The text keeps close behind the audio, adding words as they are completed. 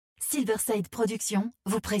Silverside Productions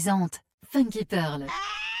vous présente Funky Pearl.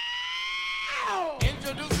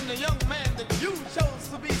 Introducing the young man that you chose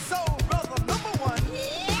to be soul brother number one.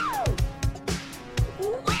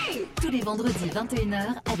 Ouais. Tous les vendredis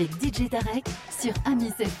 21h avec DJ Tarek sur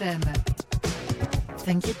Amis FM.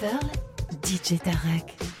 Funky Pearl, DJ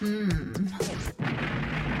Tarek.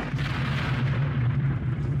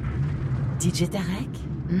 DJ Tarek,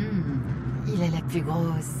 il a la plus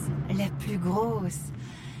grosse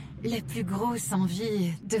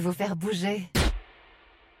envie de vous faire bouger.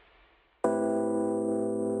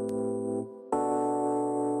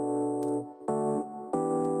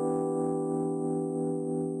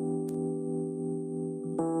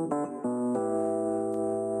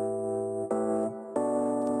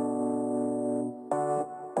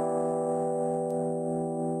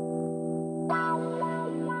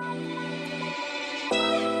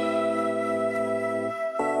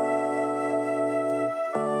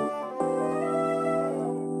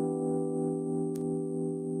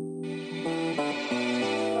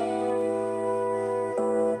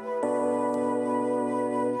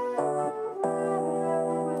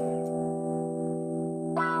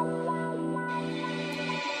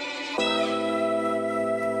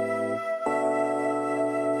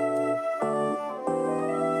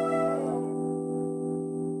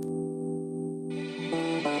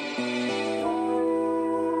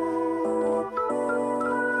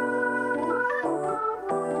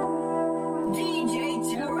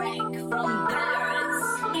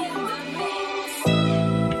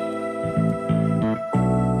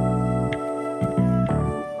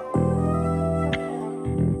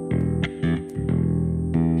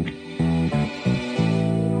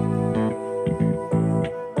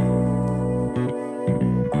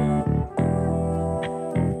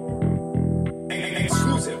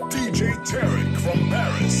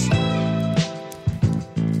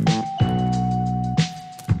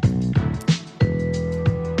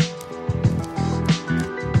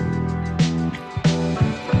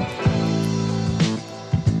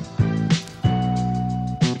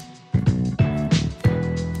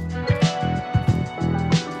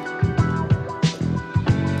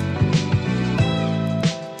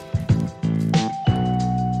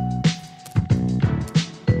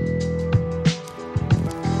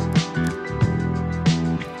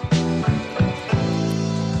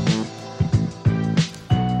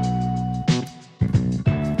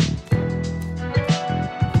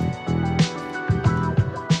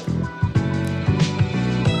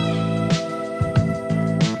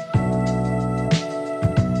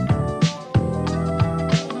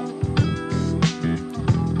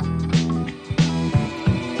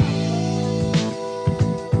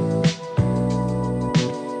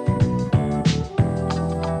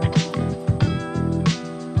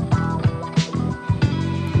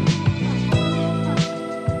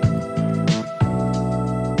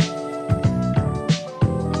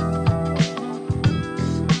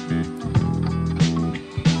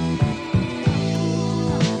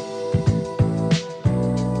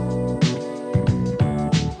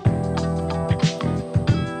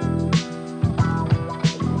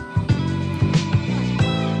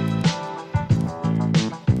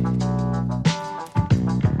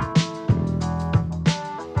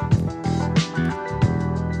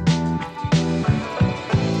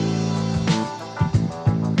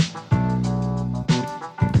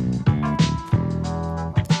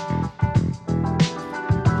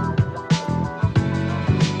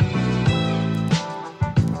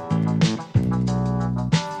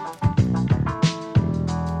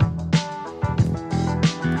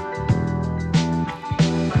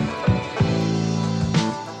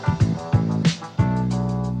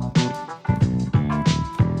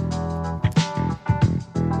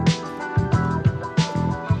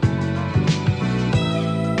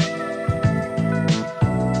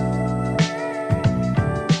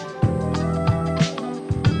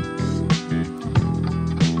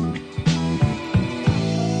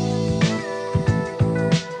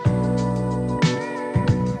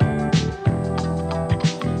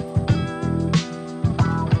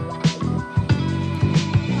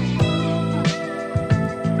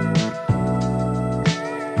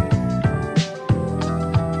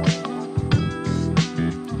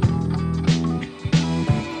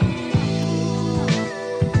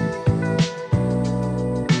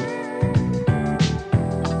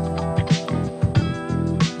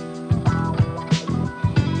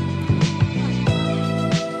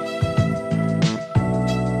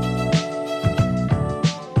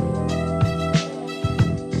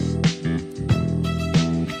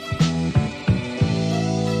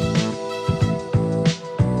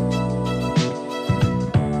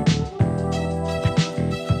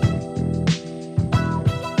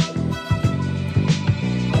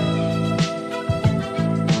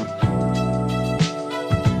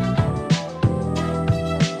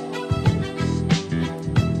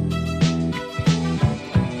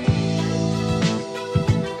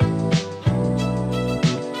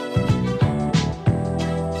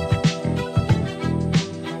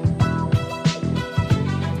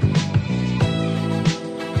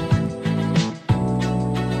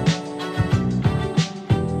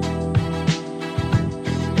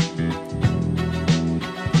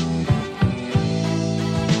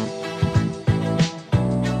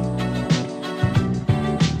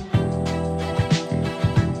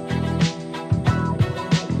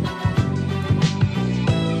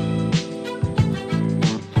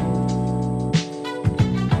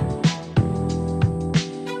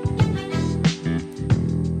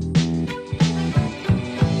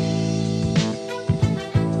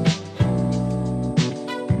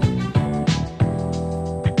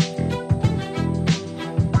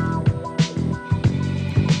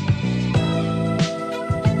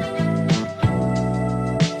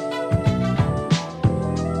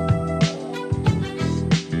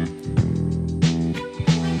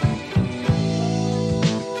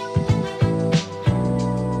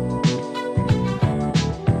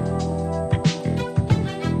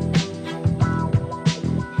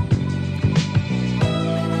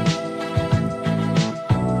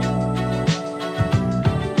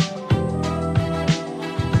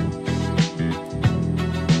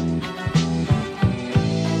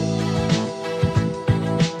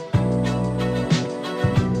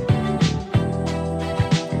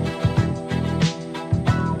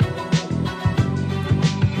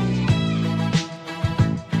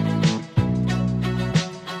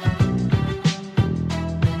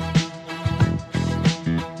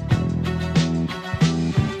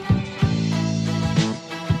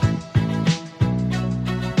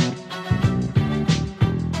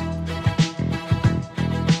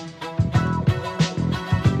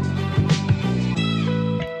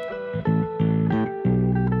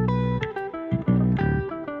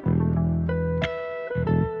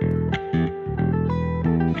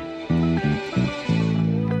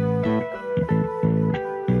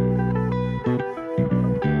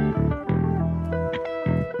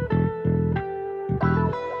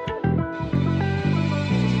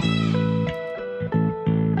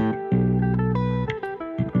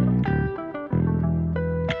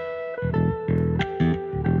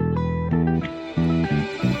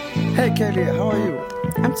 Hey Kelly, how are you?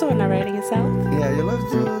 I'm doing alright, and yourself? Yeah, you love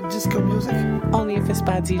to disco music? Only if it's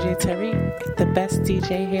by DJ Tariq, the best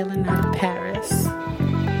DJ hailing out of Paris.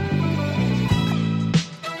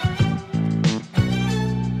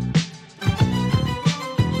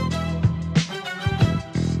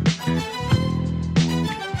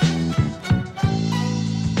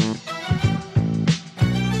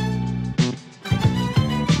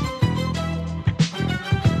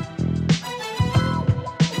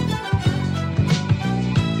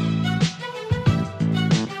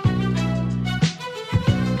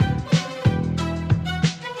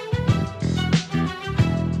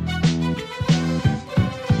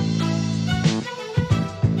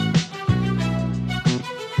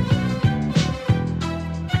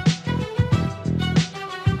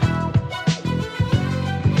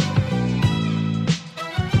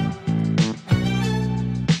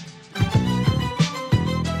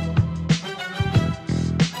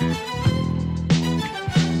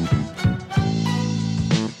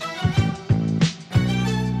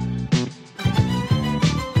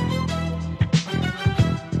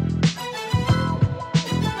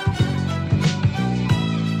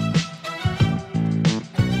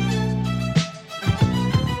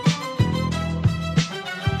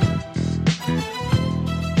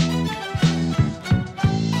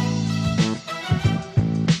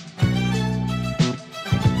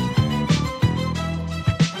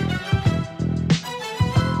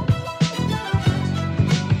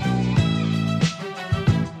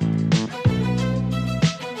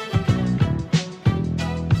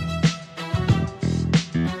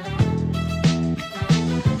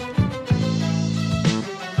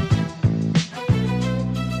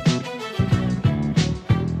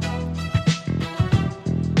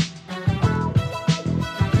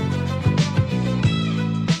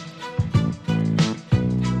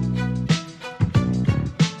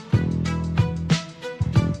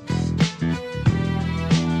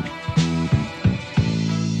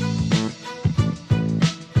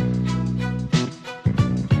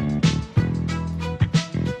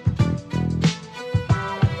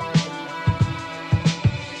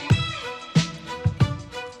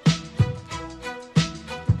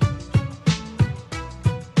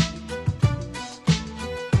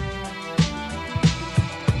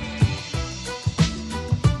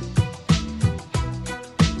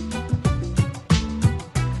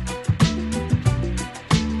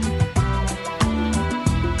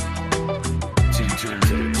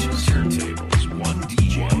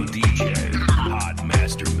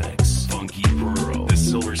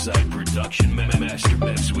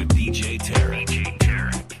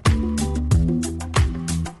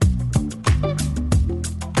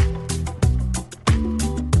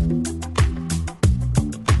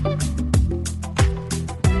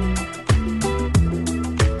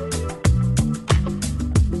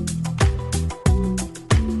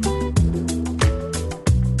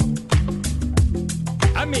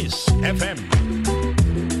 Amis FM.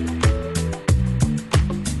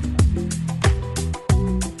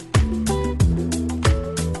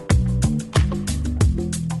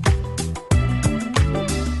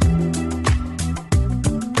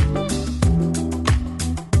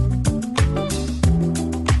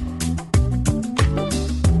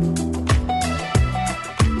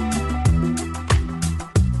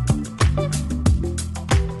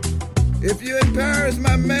 If you're in Paris,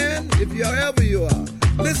 my man, if you're ever you are,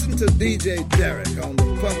 listen to DJ Derek on the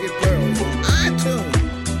Funky Pearls on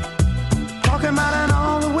iTunes. Talking about it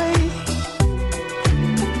all the way.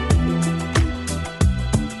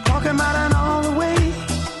 Talking about it all the way.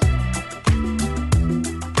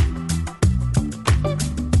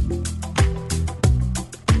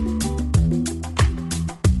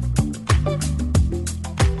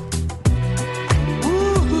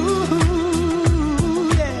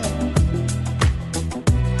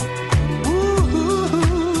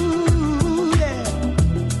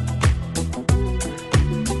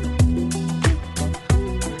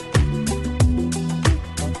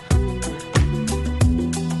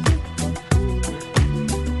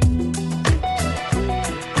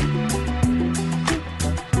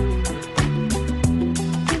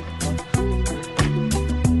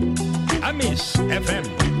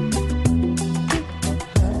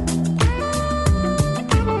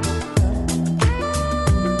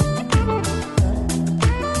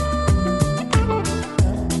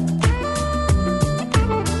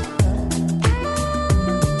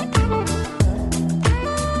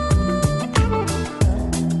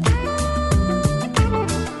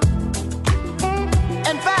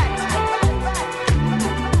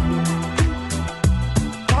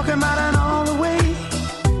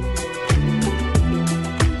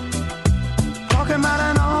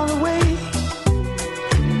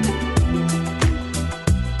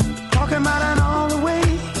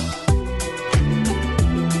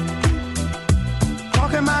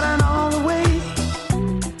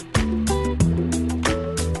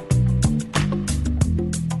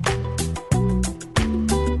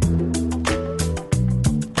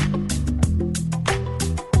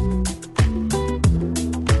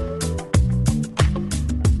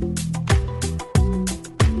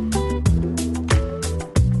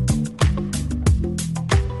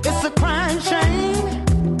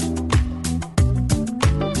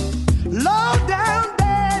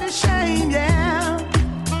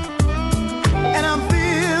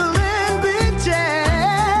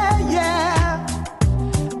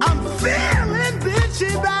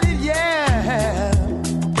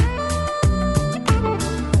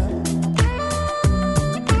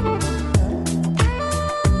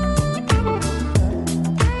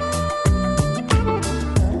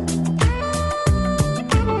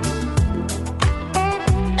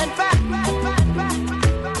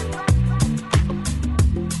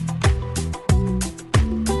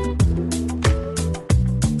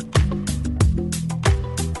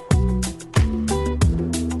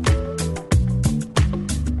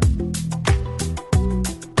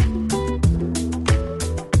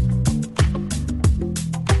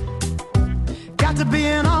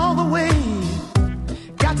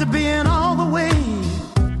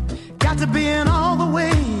 to be in all the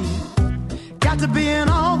way. Got to be in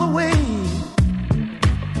all the way.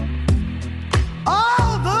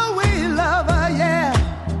 All the way, lover, yeah.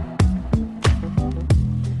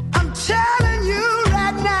 I'm telling you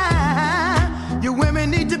right now, you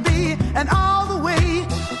women need to be in all the way.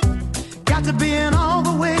 Got to be in all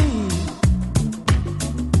the way.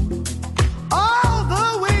 All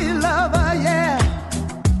the way, lover, yeah.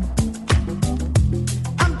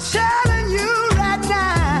 I'm telling you right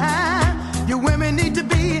now, you women need to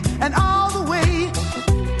be in all the way.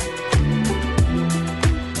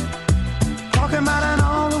 Talking about an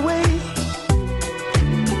all the way.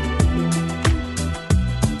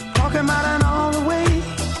 Talking about an all the way.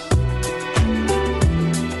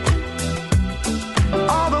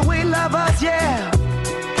 All the way, lovers, yeah.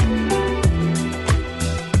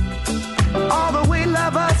 All the way,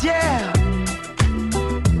 lovers, yeah.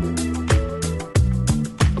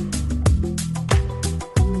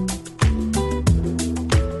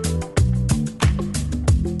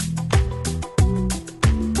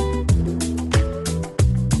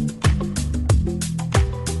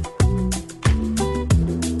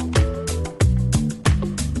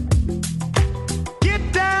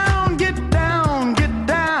 Get down, get down, get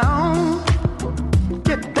down.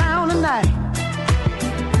 Get down tonight.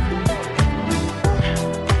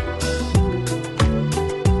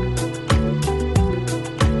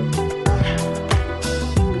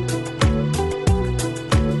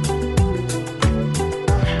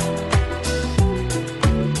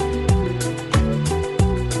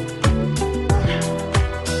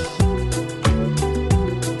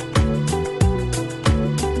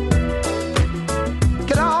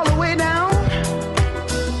 Get all the way down.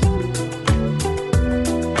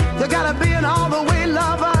 You gotta be an all the way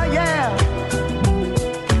lover, yeah.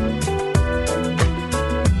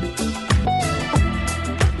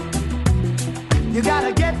 You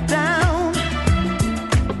gotta get down.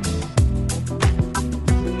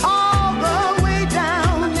 All the way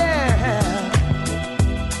down, yeah.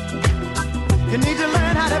 You need to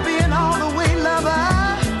learn how to be an all the way lover.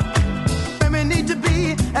 Women need to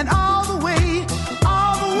be an all the way,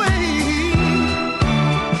 all the way.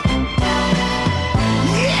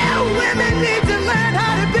 Yeah, women need to learn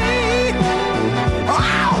how to be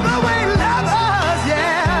all the way lovers,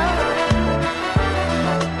 yeah.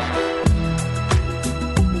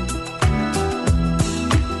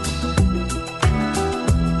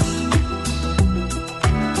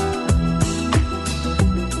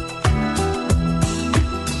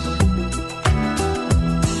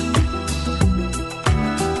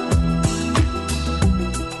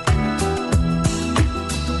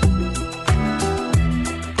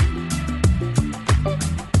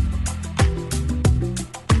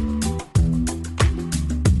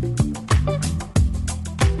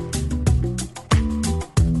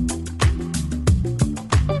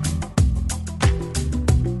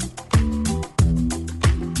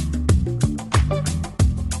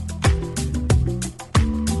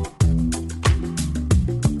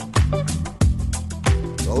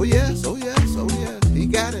 Oh yes, oh yes, oh yes. He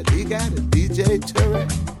got it, DJ Terry.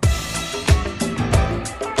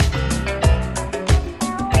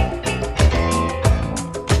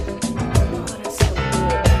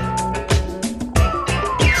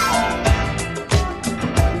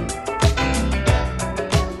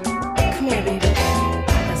 Come here, baby.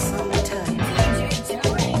 Got something to tell you.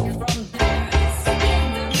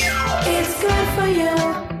 It's good for you.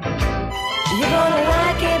 You're gonna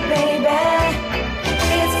like it, baby.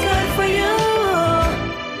 It's good for you.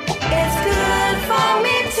 It's good for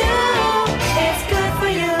me too. It's good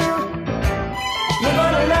for you. You're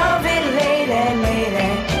gonna love it, lady, lady.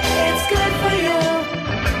 It's good for you.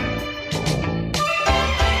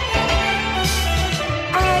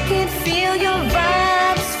 I can feel your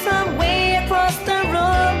vibes from way across the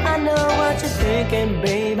room. I know what you're thinking,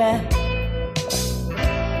 baby.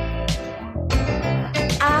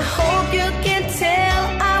 I hope you can tell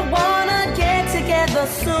I wanna get together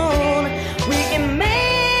soon. We can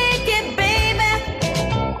make it, baby.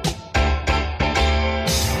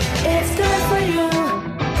 It's good for you.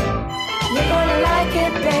 You're gonna like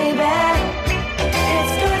it, baby.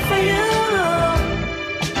 It's good for you.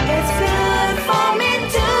 It's good for me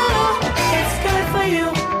too. It's good.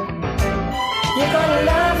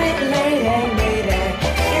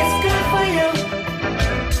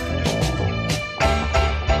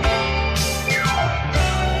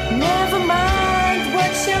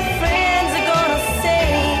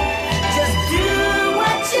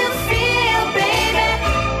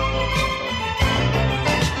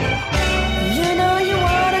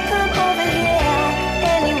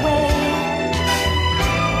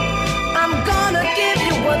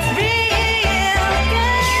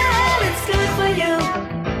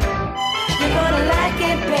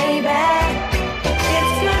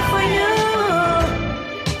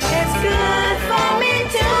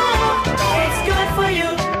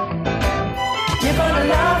 gonna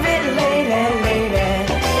love it, lady, lady.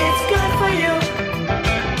 It's good for you.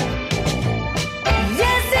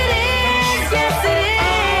 Yes, it is. Yes, it is.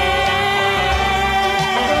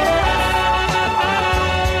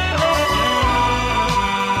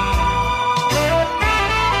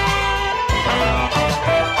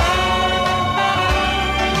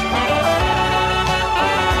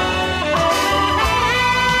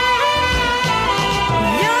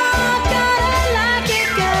 You're gonna like it,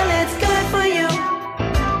 girl. It's good for you.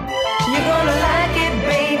 You're gonna like it,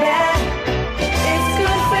 baby. It's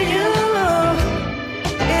good for you.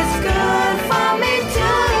 It's good for me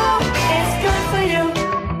too. It's good for you.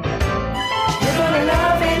 You're gonna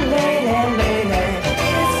love it, lady, lady.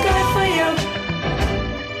 It's good for you.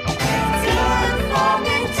 It's good for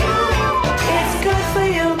me too. It's good for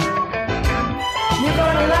you. You're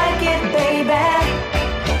gonna like it, baby.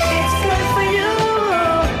 It's good for you.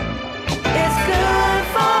 It's good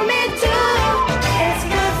for me too. It's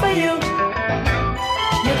good for you.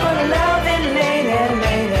 You're gonna love it, lady,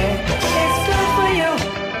 lady. It's good for you.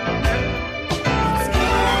 It's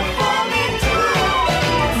good for me too.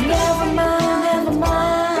 Never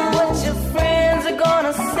mind what your friends are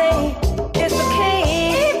gonna say. It's okay.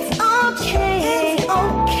 It's okay. It's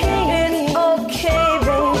okay. It's okay,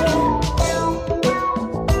 baby.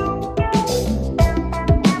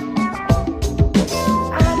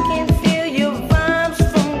 I can feel your vibes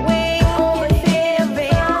from way over here,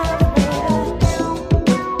 baby.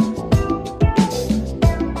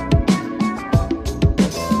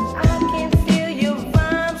 I can feel your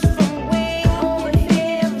vibes from way over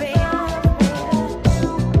here, baby.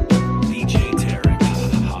 DJ Tarek,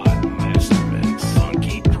 Hot Master Mix,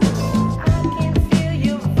 Funky Pearl. I can feel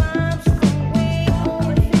your vibes from way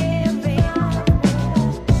over here, baby.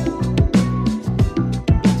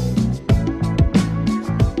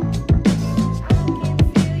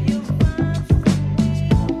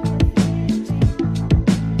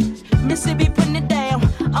 Mississippi putting it down.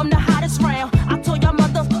 I'm the hottest round. I told y'all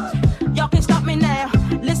mother, y'all can't stop me now.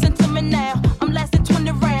 Listen to me now. I'm lasting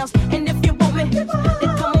 20 rounds. And if you want me, then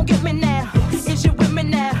come on get me now. Is you with me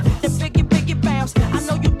now? The biggie bounce. I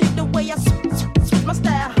know you dig the way I switch my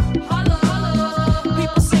style.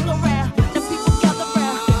 People sing around. The people gather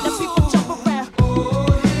round. The people jump around. Oh,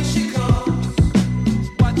 here she comes.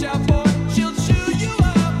 Watch out, boy, she'll chew you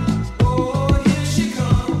up. Oh, here she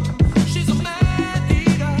comes. She's a man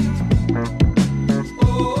eater.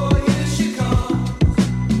 Oh, here she comes.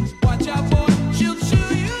 Watch out, boy, she'll chew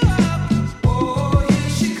you up. Oh, here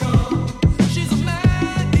she comes. She's a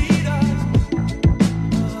man eater.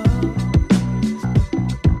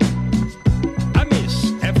 Amis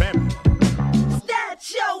FM. That's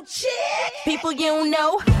your chick. People you don't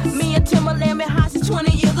know, me and Timberland been hot since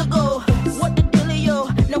 20 years ago. What the dealio?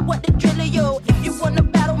 Now what the drillio? If you wanna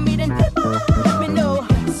battle me, then let me know.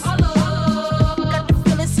 Got the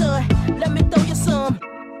feeling, son. Let me throw you some.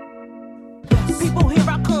 People, here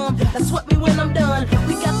I come. Now sweat me when I'm done.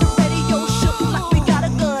 We got the radio shook like we got a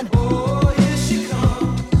gun. Oh, here she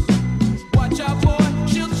comes. Watch out, boy,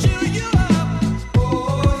 she'll chew you up.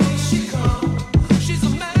 Oh, here she comes. She's a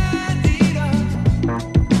man eater.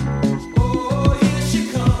 Oh, here she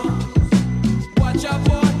comes. Watch out,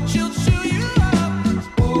 boy, she'll chew you up.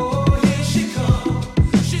 Oh, here she comes.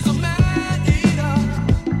 She's a man eater.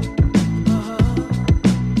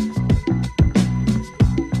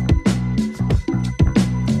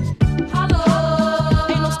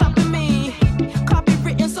 Ain't no stopping me.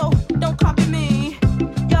 Copywritten, so don't copy me.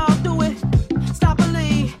 Y'all do it, stop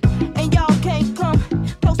believe. And y'all can't come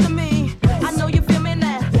close to me. I know you feel me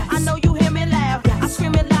now. I know you hear me loud. I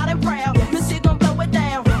scream it loud and proud. Music gon' blow it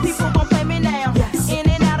down. People gon' play me now. In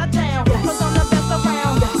and out of town. Cause I'm the best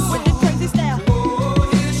around. With the crazy style. Oh,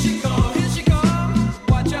 here she comes. Here she comes.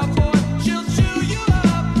 Watch out, boy, she'll chew you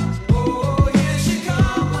up. Oh, here she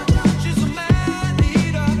comes. She's a man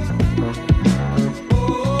eater.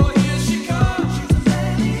 Oh, here she comes. She's a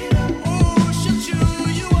man eater. Oh, she'll chew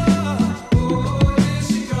you up. Oh, here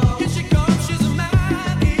she comes. Here she comes.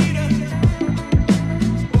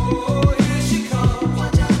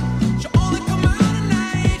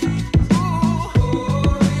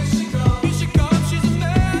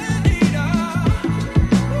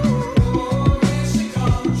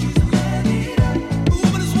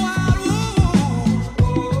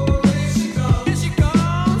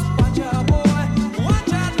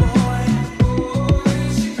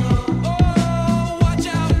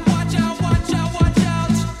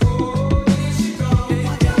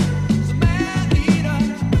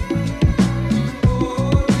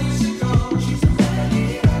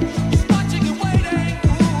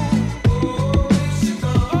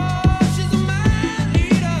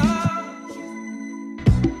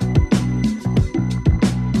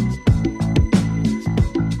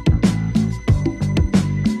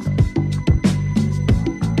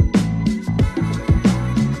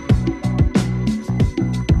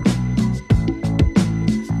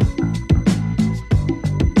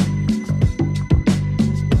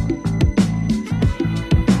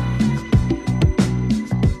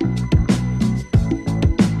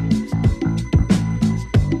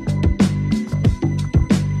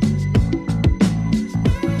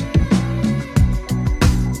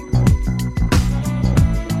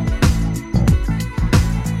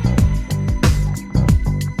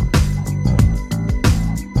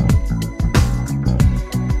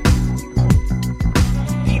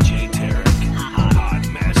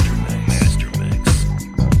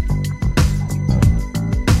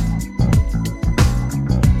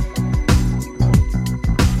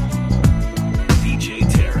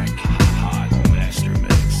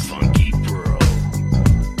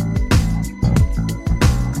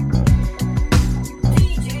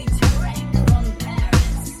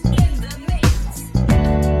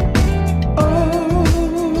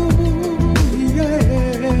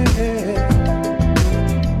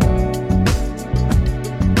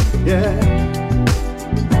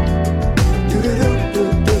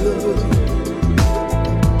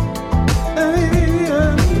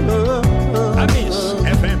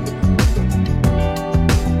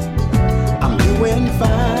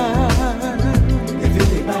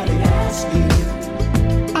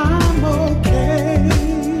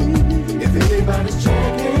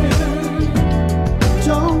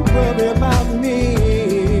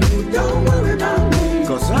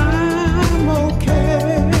 I'm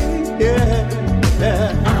okay, yeah,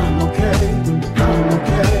 I'm okay.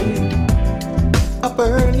 Up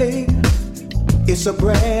early, it's a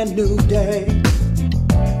brand new day.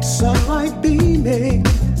 Sunlight beaming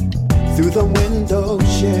through the window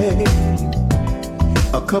shade.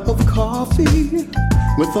 A cup of coffee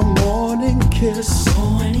with a morning kiss.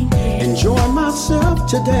 Enjoy myself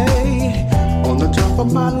today. On the top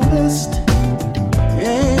of my list,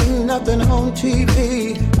 ain't nothing on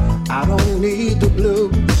TV. I don't need the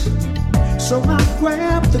blues, so I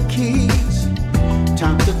grab the keys.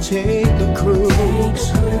 Time to take a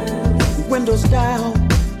cruise. Windows down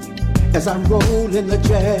as I roll in the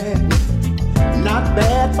Jag. Not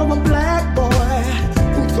bad for a black boy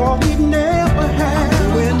who thought he'd never have.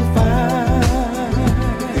 I'm doing fine.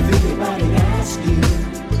 If anybody asks you,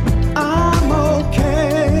 I'm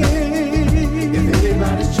okay. If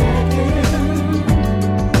anybody's checking,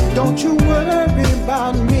 don't you worry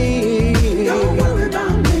about me. Don't worry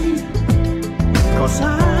about me, 'cause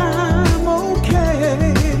I'm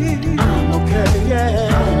okay. I'm okay,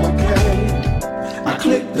 yeah, I'm okay. I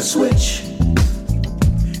click the switch,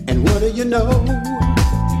 and what do you know?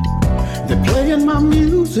 They're playing my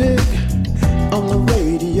music on the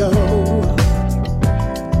radio.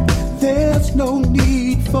 There's no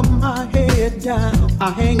need for my head down.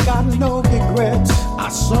 I ain't got no regrets. I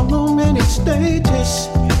sung on many stages,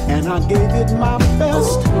 and I gave it my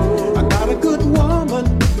best. I got a good woman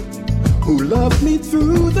who loved me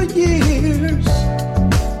through the years.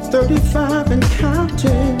 35 and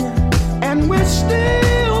counting, and we're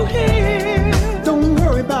still here. Don't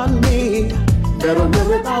worry about me, better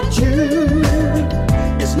worry about you.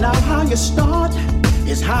 It's not how you start,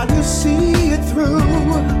 it's how you see it through.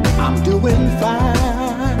 I'm doing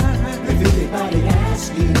fine. If anybody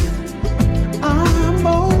asks you, I'm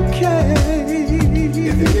okay.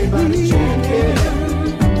 If anybody's checking,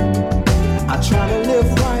 I try to live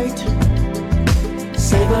right,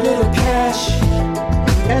 save a little cash,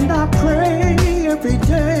 and I pray every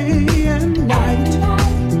day and night.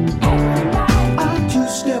 I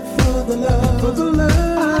two-step for the love,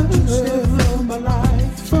 I two-step for my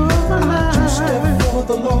life, I two-step for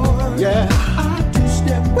the Lord, yeah. I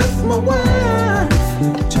two-step with my wife,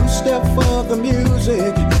 two-step for the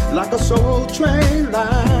music, like a soul train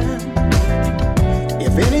line.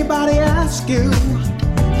 If anybody asks you,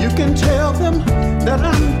 you can tell them that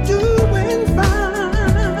I'm doing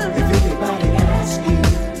fine. If anybody asks you,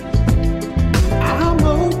 I'm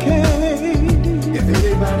okay. If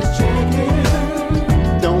anybody's checking,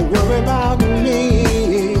 don't worry about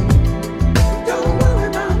me. Don't worry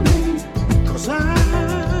about me, 'cause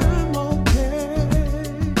I'm okay.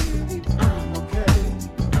 I'm okay.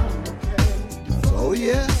 I'm okay. Oh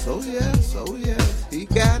yes, oh yes, oh yes. He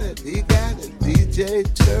got it, DJ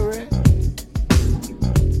Terry.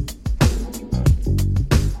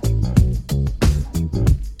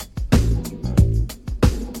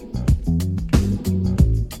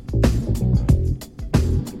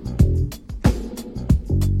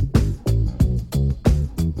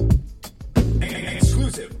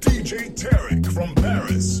 Exclusive DJ Tarek from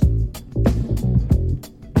Paris.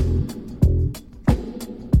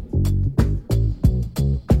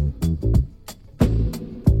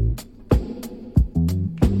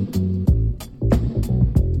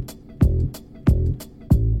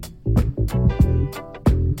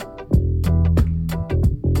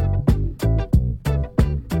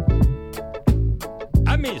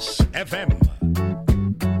 Amis FM.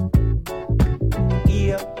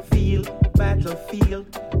 Ear, feel, battlefield.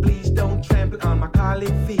 Please don't trample on my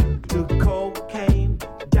collie feet. Took cocaine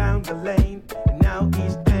down the lane. Now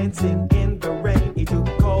he's dancing in the rain. He took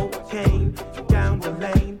cocaine down the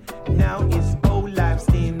lane. Now his whole life's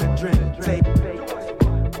in a dream.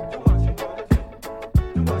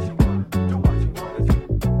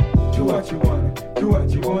 Do what you wanna, do what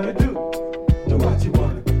you wanna do. Do what you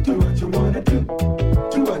wanna, do what you wanna do.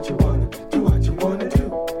 Do what you wanna, do what you wanna do.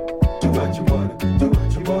 Do what you wanna, do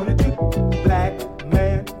what you wanna do. Black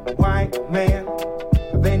man, white man,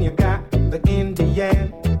 then you got the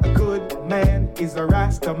Indian. A good man is a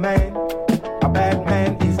Rasta man. A bad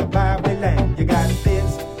man is a Babylon. You got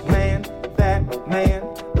this man, that man.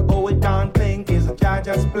 The old Don thing is a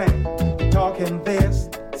Jaja's plan. Talking this,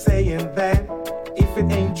 saying that. If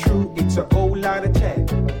it ain't true, it's a whole lot of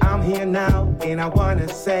chat. I'm here now, and I wanna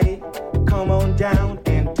say, come on down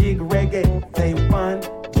and dig reggae. Say 1,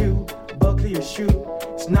 2, buckle your shoe.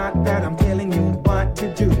 It's not that I'm telling you what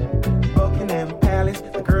to do. Buckingham Palace,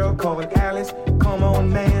 the girl called Alice. Come on,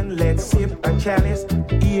 man, let's sip a chalice.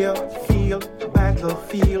 Ear, feel,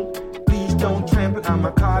 battlefield. Please don't trample on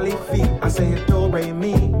my collie feet. I say do re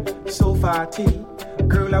mi, so far T.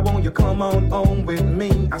 Girl, I want you come on home with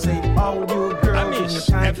me. I say, all you girls in your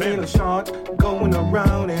tight little short, going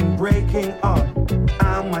around and breaking art.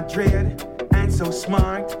 I'm a dread and so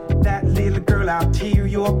smart. That little girl, I'll tear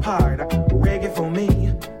you apart. Reggae for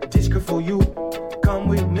me, disco for you. Come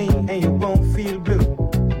with me and you won't feel blue.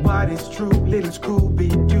 What is true, little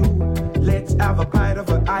Scooby-Doo? Let's have a bite of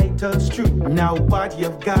an idol stew. Now what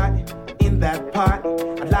you've got in that pot,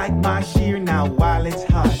 I like my sheer now while it's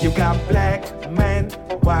hot. You got black man,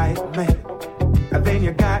 white man, and then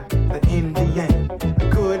you got the Indian. A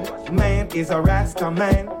good man is a Rasta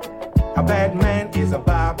man, a bad man is a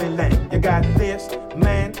Babylon. You got this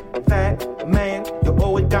man, that man, the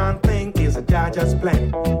old darn thing is a Dodger's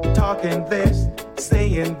plan. Talking this,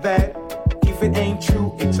 saying that, if it ain't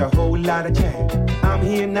true, it's a whole lot of chat. I'm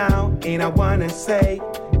here now, and I wanna say,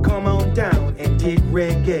 come on down and dig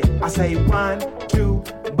reggae. I say 1, 2,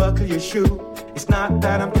 buckle your shoe. It's not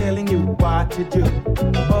that I'm telling you what to do.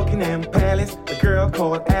 Buckingham Palace, a girl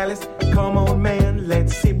called Alice. Come on man,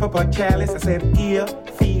 let's sip up a chalice. I said ear,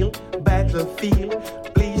 feel, battlefield.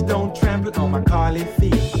 Please don't trample on my Carly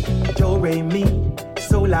field. Do, re, mi,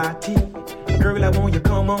 sol, la, ti. Girl, I want you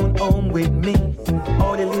come on home with me.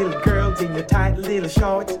 All the little girls in your tight little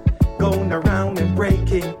shorts, going around and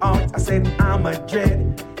breaking art. I said I'm a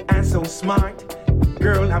dread and so smart.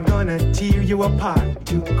 Girl, I'm gonna tear you apart.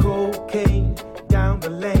 To cocaine down the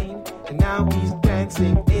lane, and now he's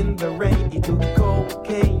dancing in the rain. He took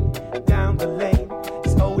cocaine down the lane.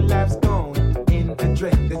 His whole life's gone in a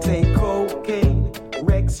drain. They say cocaine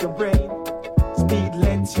wrecks your brain, speed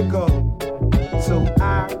lets you go. So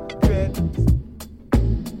I dread.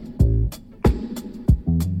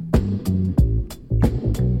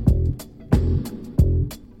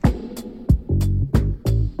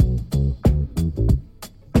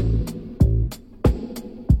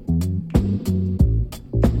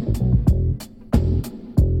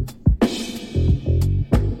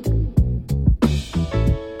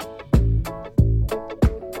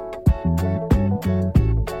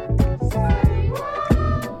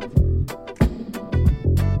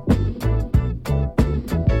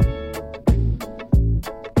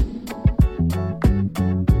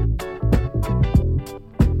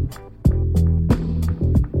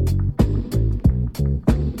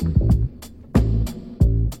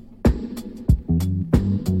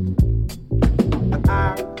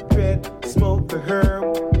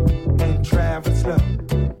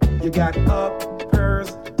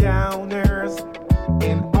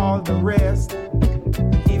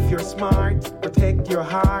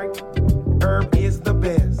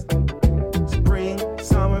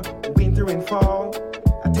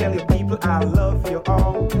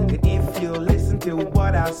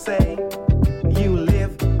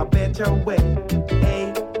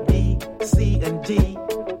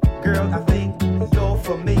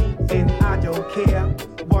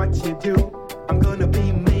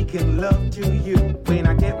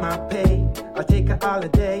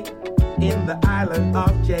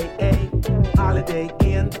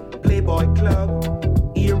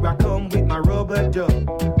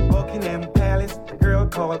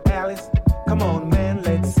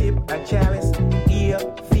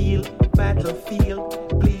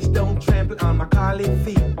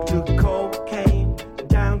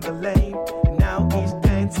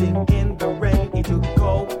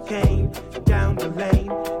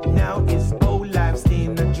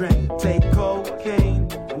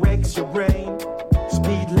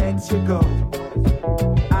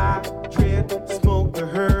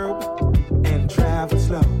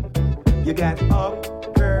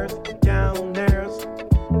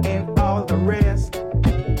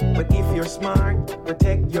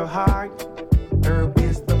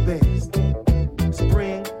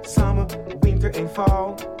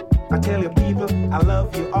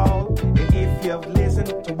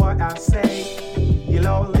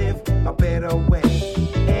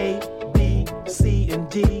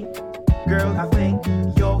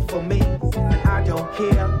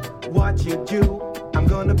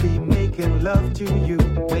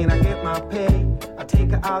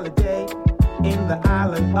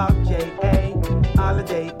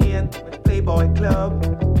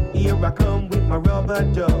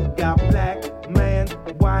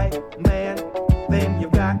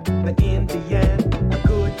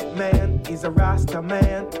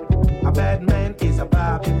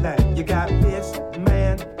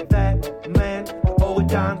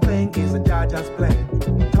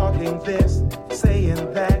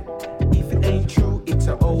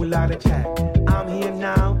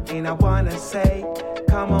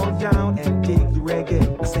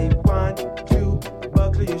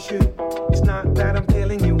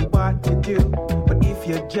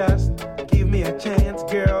 just give me a chance,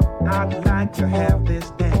 girl. I'd like to have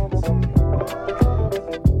this dance.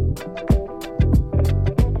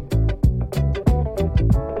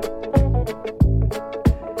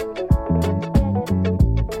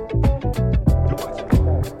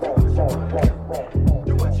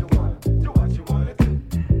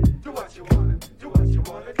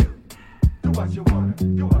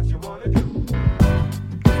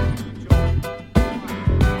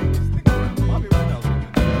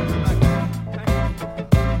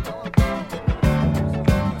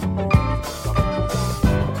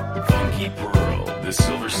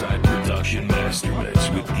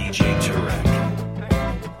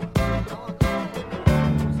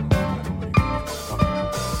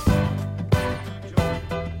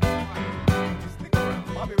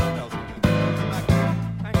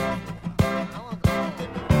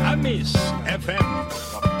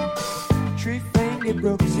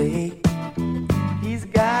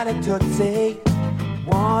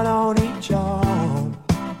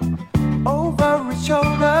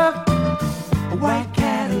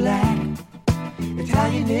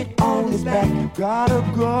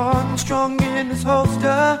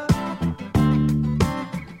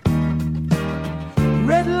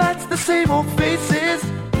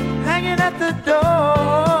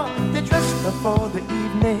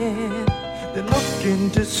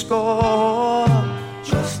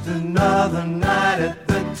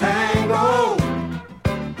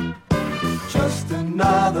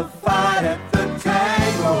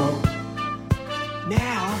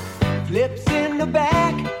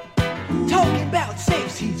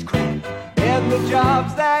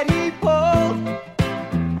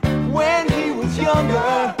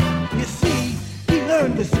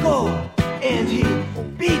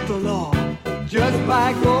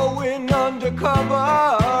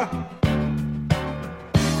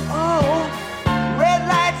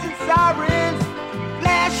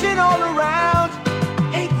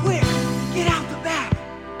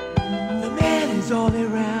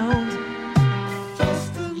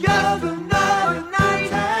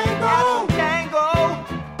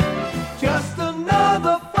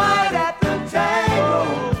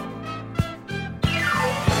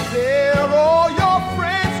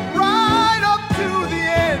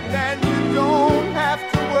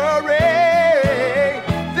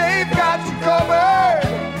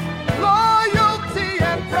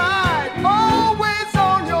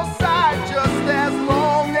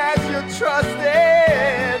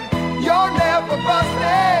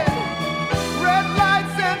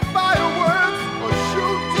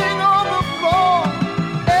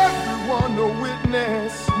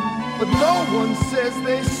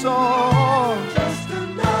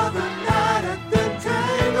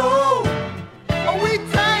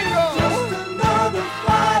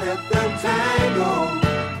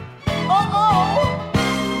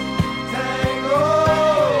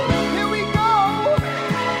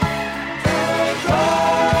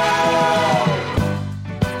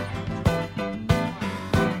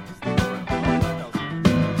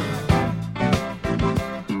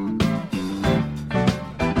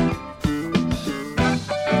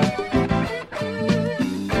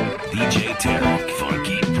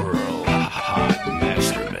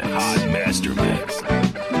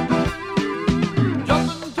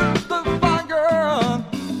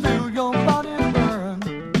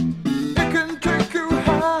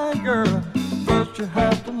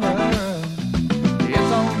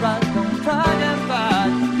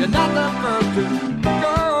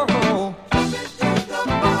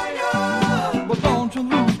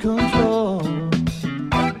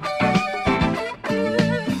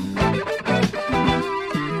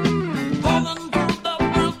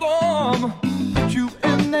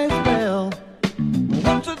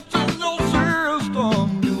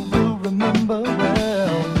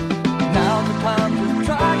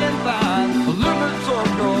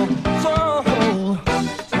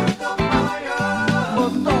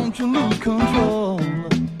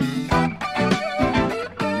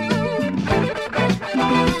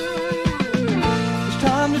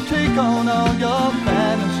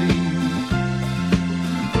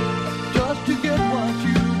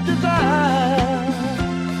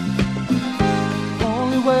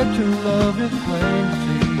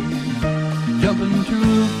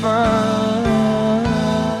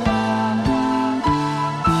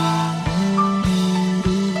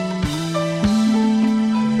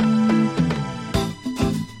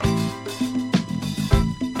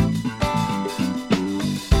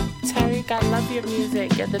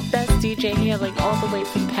 DJ hailing all the way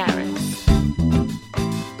from Paris.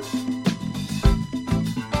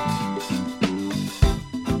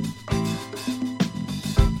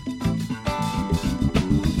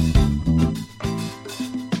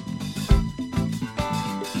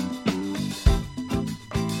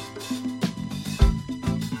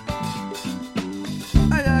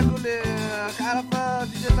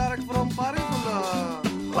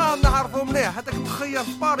 هذاك مخير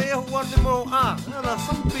في باري هو النيمرو 1 انا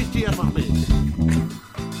صبيتي يا صاحبي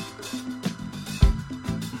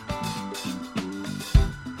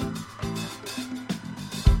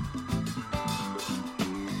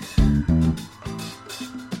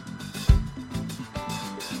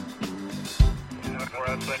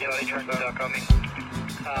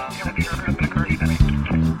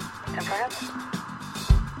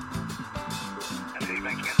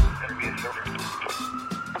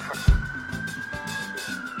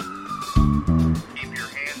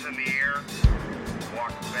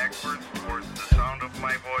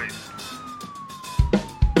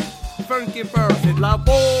Funky Pearls, c'est de la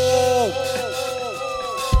bombe!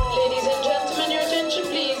 Ladies and gentlemen, your attention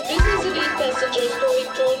please. Business elite passengers going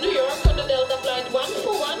to New York on the Delta flight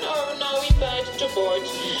 141 are now invited to board.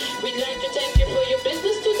 We'd like to thank you for your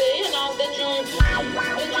business today and ask that you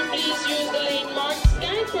please use the lane marked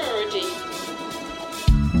Sky Priority.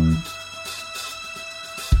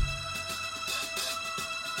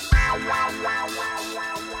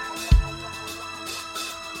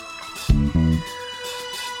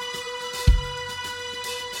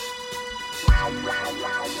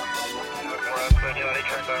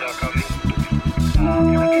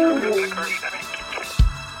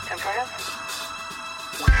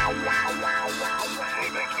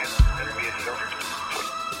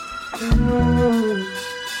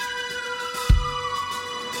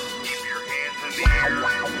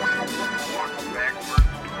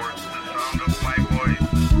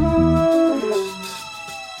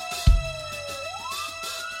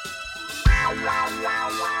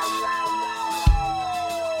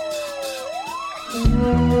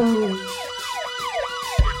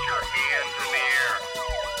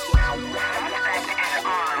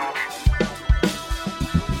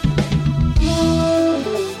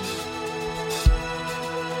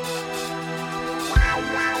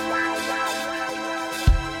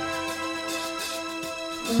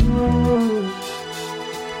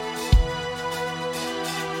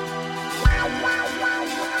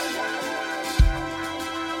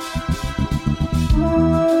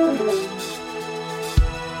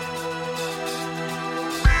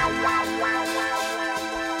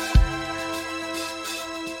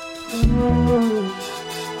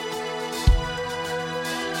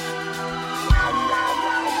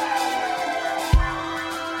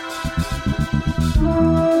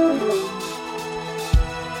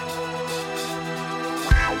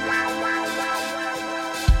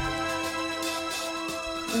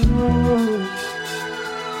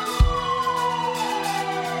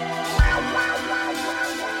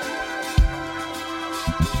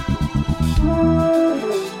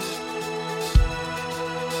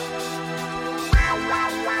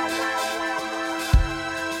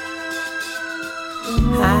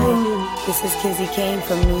 This is Kizzy Kane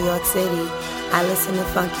from New York City. I listen to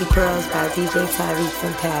Funky Pearls by DJ Tyreek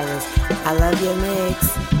from Paris. I love your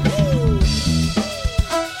mix.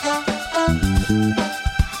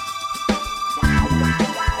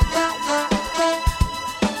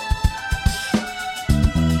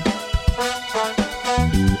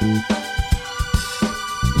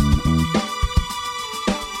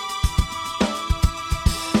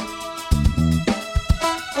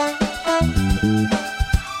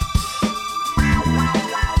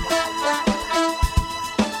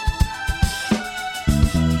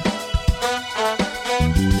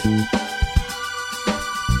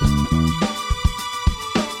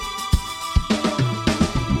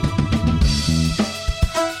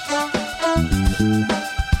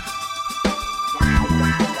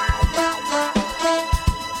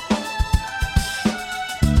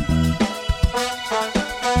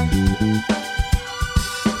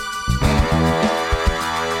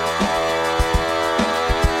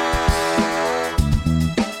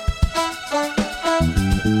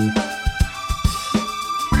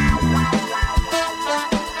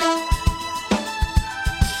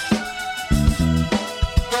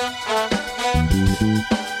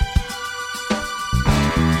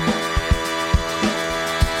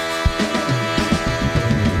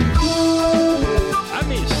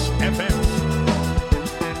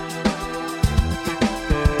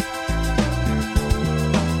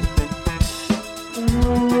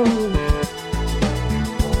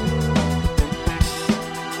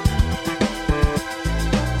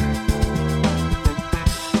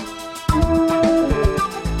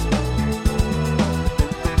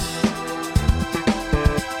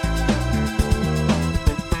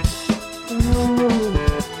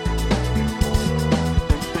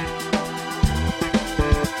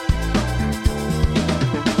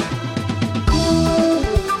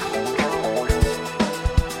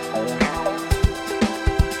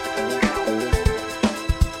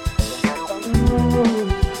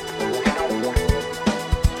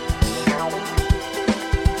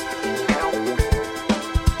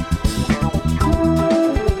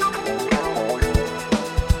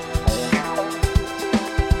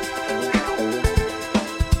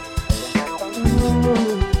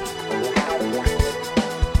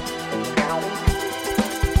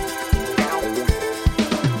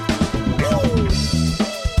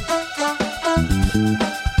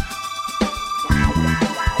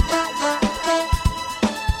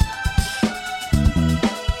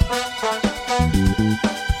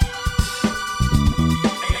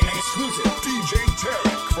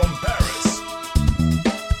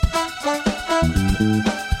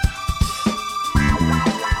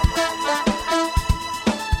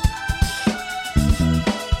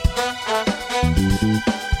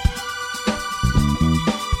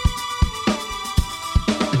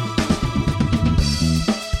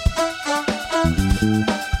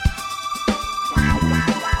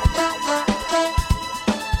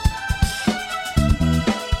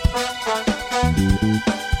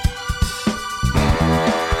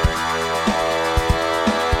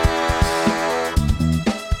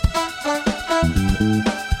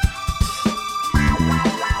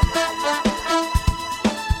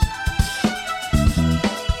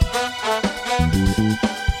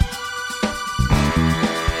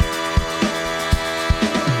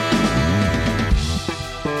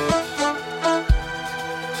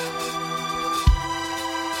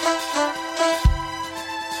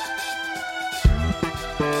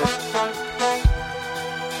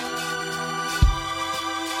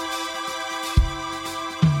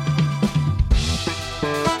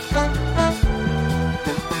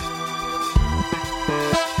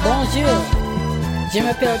 Je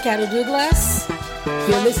m'appelle Carol Douglas.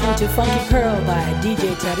 You're listening to Funky Pearl by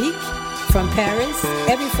DJ Tariq from Paris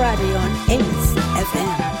every Friday on Ace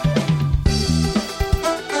FM.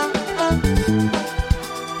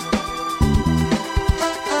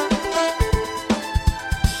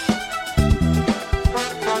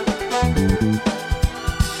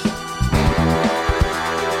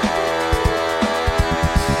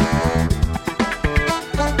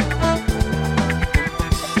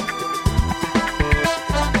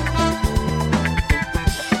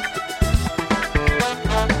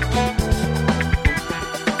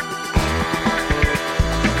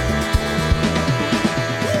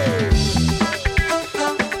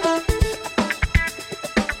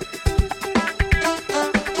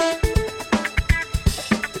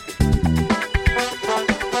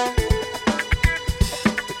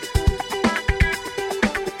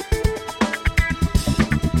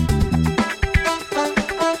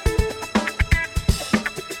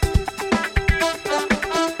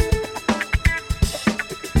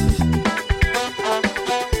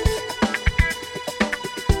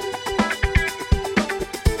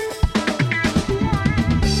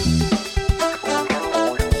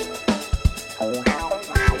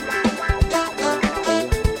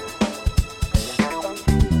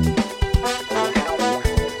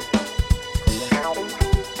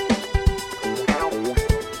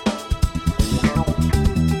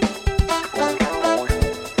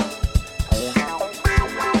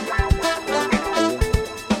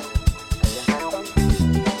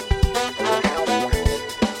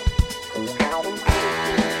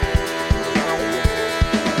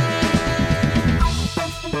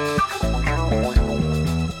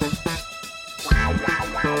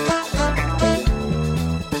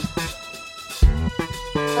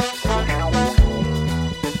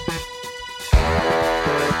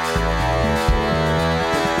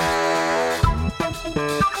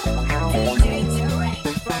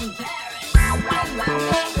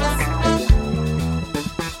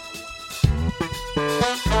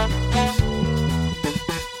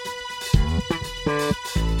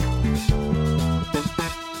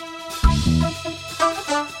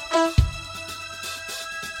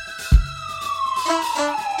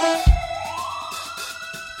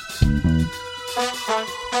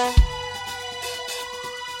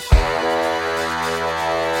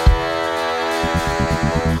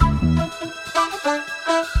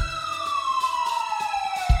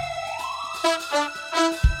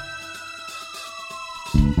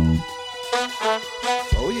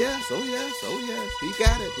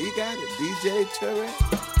 DJ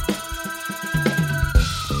Tariq.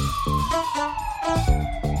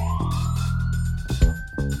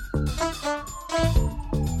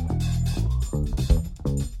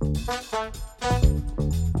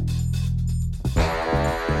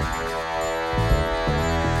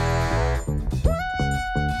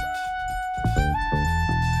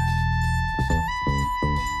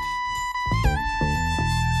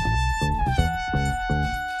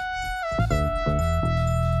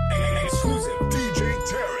 Exclusive DJ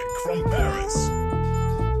Tariq.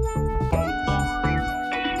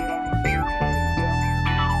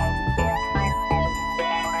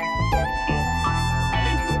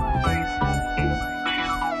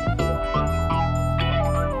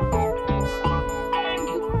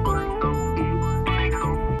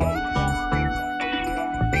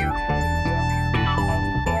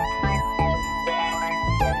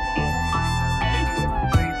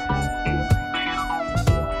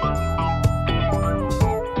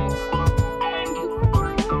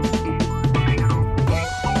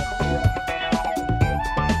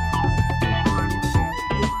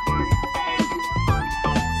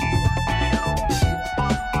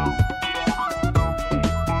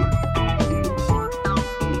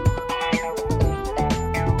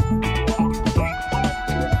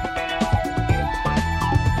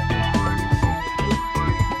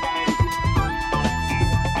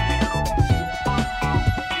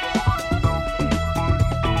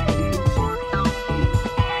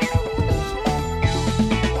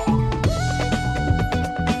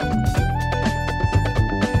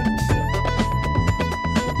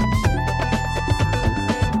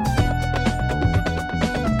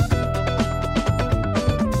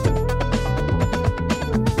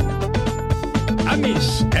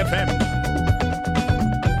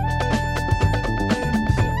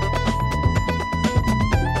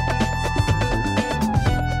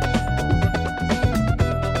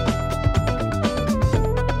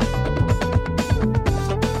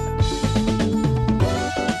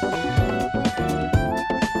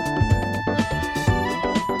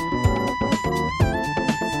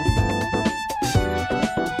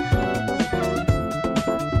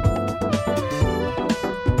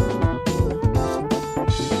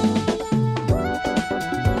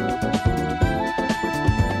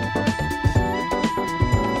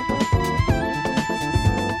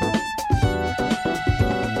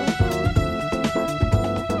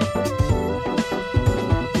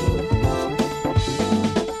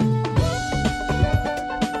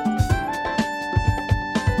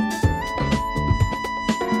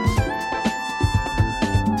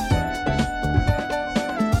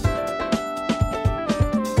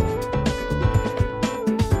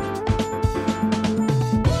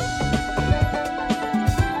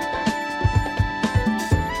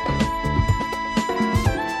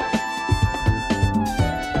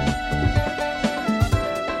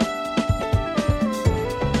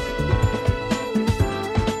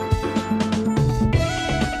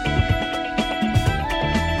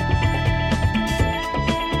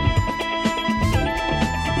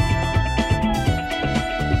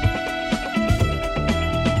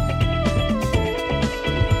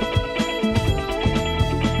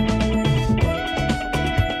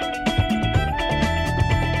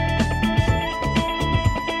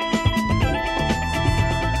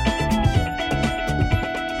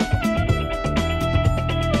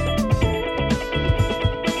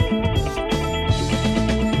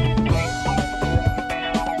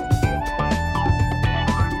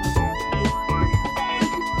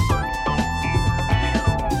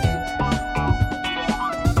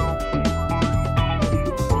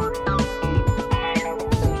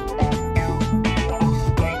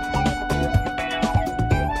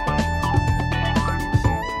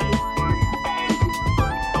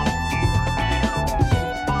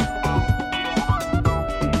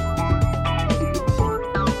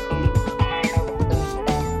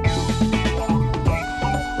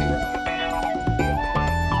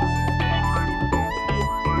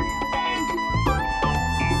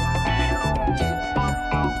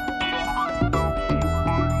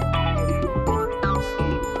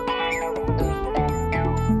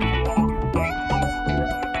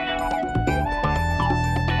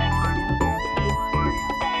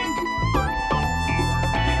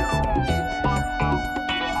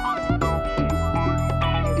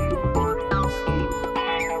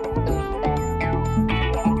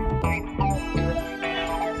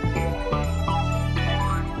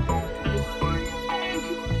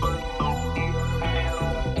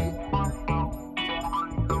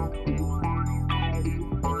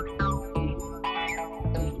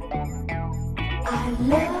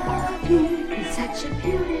 love you. It's such a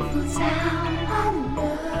beautiful sound. I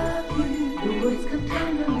love you. The words come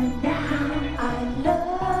tumbling down. I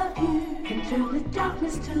love you. Can turn the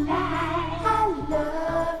darkness to light. I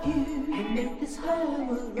love you. And make this whole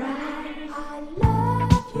world right. I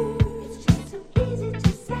love you. It's just so easy to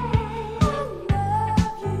say. I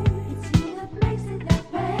love you. It's you that makes it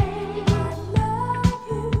that way. I love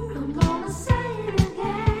you. I'm gonna say it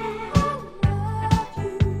again. I love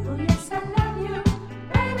you. Oh yes, I love you.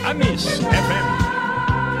 Baby, Amis FM.